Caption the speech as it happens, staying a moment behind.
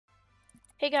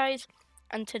Hey guys,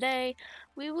 and today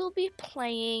we will be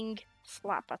playing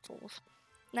slap battles.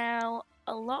 Now,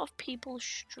 a lot of people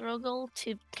struggle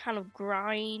to kind of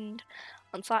grind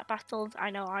on slap battles. I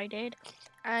know I did,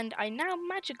 and I now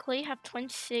magically have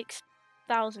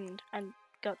 26,000 and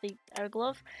got the air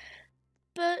glove.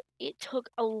 But it took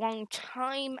a long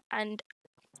time, and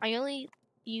I only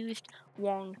used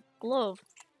one glove,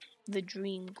 the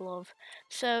dream glove.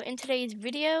 So in today's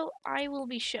video I will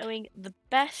be showing the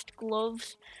best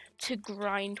gloves to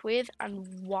grind with and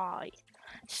why.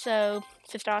 So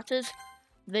for starters,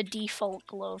 the default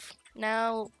glove.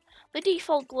 Now the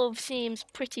default glove seems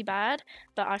pretty bad,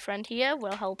 but our friend here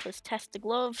will help us test the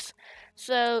gloves.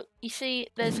 So you see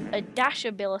there's a dash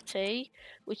ability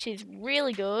which is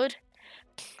really good,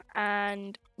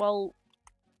 and well,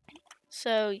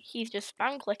 so he's just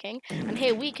spam clicking, and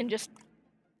here we can just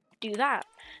do that.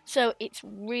 So it's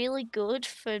really good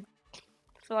for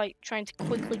like trying to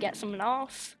quickly get someone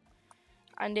off,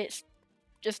 and it's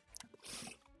just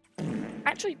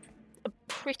actually a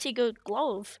pretty good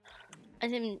glove.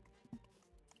 As in,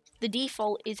 the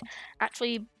default is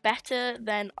actually better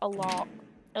than a lot.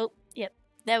 Oh, yep,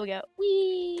 there we go.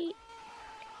 Whee!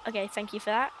 Okay, thank you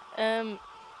for that.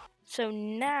 So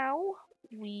now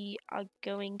we are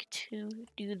going to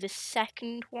do the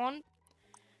second one.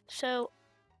 So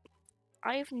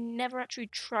I've never actually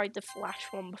tried the flash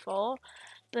one before,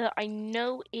 but I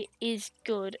know it is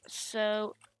good.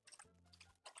 So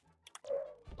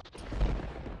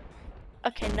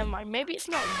okay, never mind. Maybe it's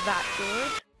not that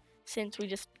good since we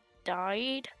just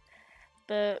died,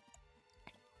 but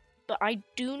I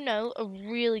do know a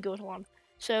really good one.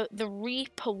 So the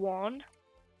Reaper one,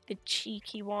 the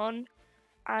cheeky one,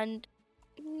 and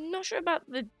I'm not sure about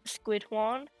the squid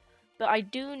one, but I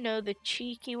do know the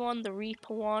cheeky one, the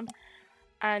Reaper one,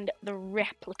 and the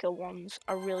replica ones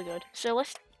are really good. So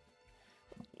let's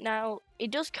now it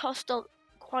does cost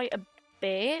quite a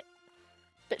bit,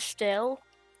 but still,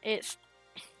 it's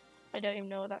I don't even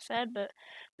know what that said, but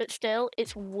still,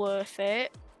 it's worth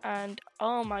it. And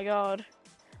oh my god,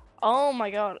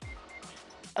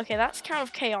 okay, that's kind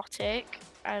of chaotic,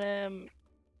 and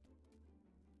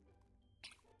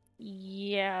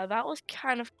yeah, that was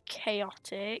kind of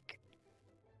chaotic.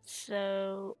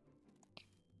 So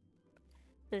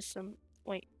there's some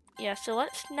yeah. So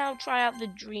let's now try out the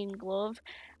dream glove,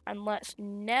 and let's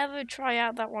never try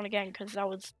out that one again because that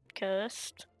was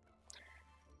cursed.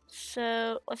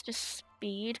 So let's just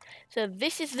speed. So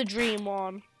this is the dream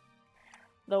one.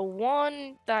 The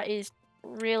one that is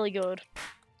really good.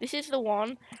 This is the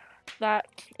one that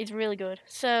is really good.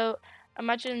 So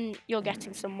imagine you're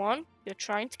getting someone, you're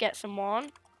trying to get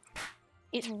someone.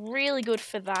 It's really good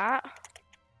for that.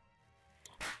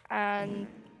 And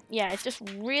yeah, it's just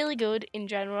really good in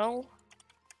general.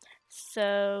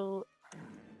 So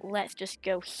let's just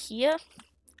go here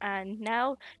and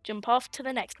now jump off to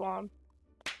the next one.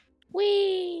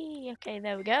 Whee! Okay,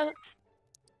 there we go.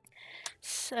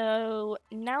 So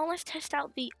now let's test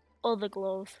out the other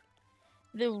glove.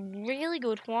 The really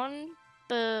good one,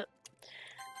 but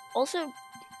also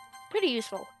pretty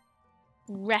useful.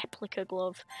 Replica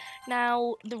glove.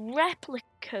 Now, the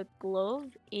replica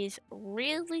glove is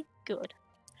really good.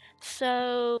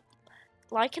 So,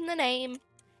 like in the name,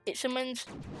 it summons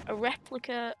a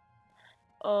replica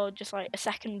or just like a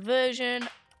second version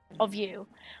of you,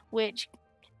 which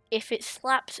if it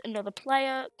slaps another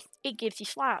player, it gives you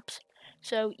slaps.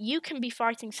 So you can be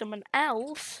fighting someone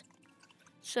else.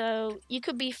 So you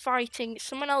could be fighting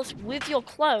someone else with your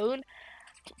clone,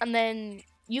 and then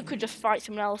you could just fight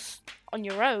someone else on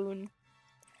your own.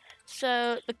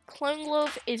 So the clone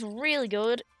glove is really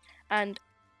good, and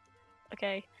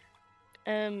okay,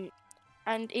 and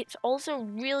it's also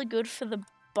really good for the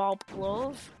bob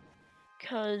glove,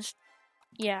 cause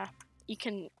yeah, you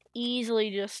can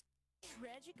easily just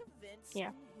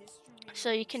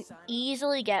so you can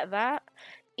easily get that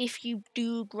if you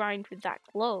do grind with that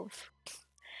glove.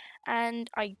 And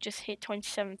I just hit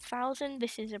 27,000.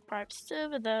 This is a private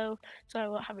server though, so I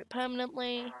won't have it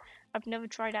permanently. I've never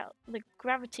tried out the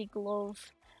gravity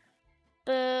glove,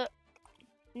 but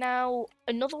now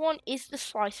another one is the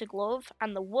slicer glove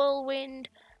and the whirlwind,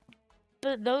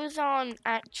 but those aren't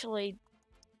actually,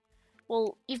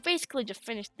 well, you've basically just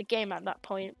finished the game at that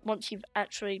point once you've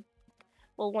actually,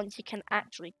 well, once you can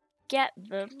actually get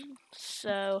them.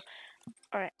 So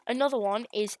alright, another one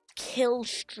is kill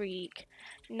streak.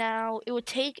 Now, it would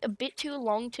take a bit too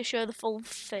long to show the full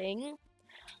thing,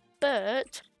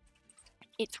 but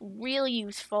it's really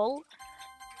useful.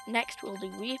 Next, we'll do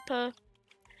Reaper,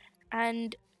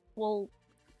 and well,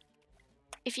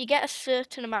 if you get a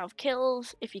certain amount of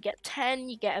kills, if you get 10,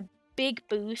 you get a big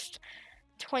boost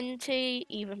 20,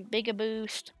 even bigger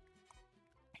boost,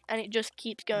 and it just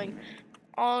keeps going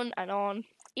on and on.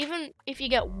 Even if you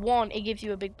get 1, it gives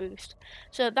you a big boost.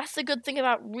 So that's the good thing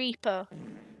about Reaper.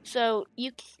 So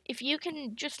if you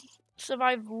can just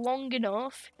survive long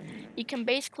enough, you can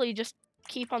basically just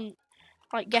keep on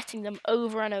like getting them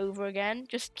over and over again.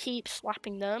 Just keep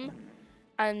slapping them,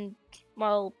 and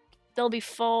well, they'll be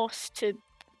forced to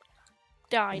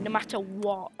die no matter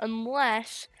what,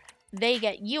 unless they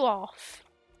get you off.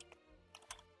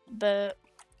 But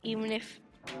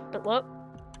look,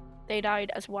 they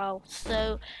died as well.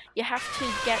 So you have to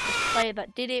get the player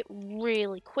that did it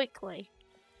really quickly.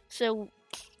 So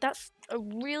that's a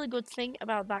really good thing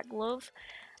about that glove.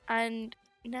 And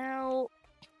now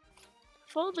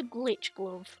for the glitch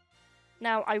glove.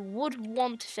 Now I would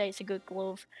want to say it's a good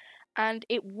glove, and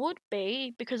it would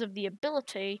be because of the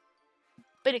ability,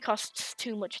 but it costs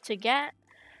too much to get,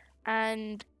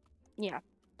 and yeah.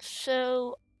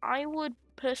 So I would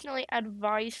personally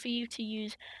advise for you to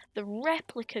use the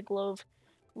replica glove,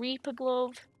 Reaper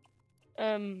glove,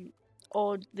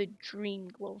 or the Dream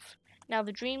glove. Now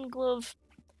the Dream glove,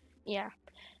 yeah,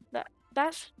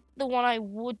 that's the one I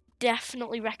would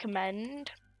definitely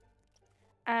recommend.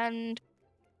 And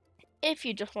if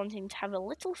you're just wanting to have a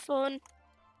little fun,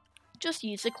 just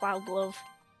use the Cloud glove,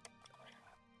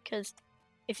 because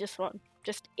it's just fun.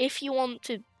 Just if you want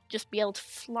to just be able to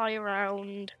fly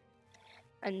around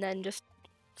and then just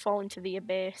fall into the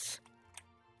abyss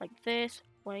like this.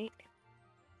 Wait,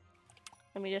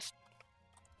 let me just,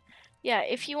 yeah,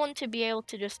 if you want to be able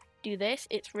to just do this,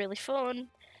 it's really fun.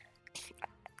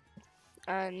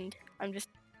 And I'm just,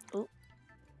 oh,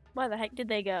 where the heck did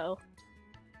they go?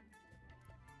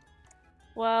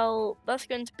 Well, that's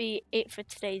going to be it for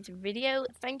today's video.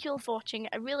 Thank you all for watching.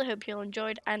 I really hope you all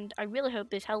enjoyed, and I really hope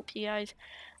this helped you guys.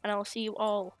 And I'll see you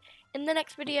all in the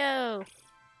next video.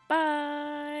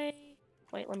 Bye!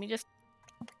 Wait, let me just,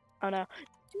 oh no.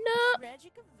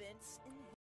 No!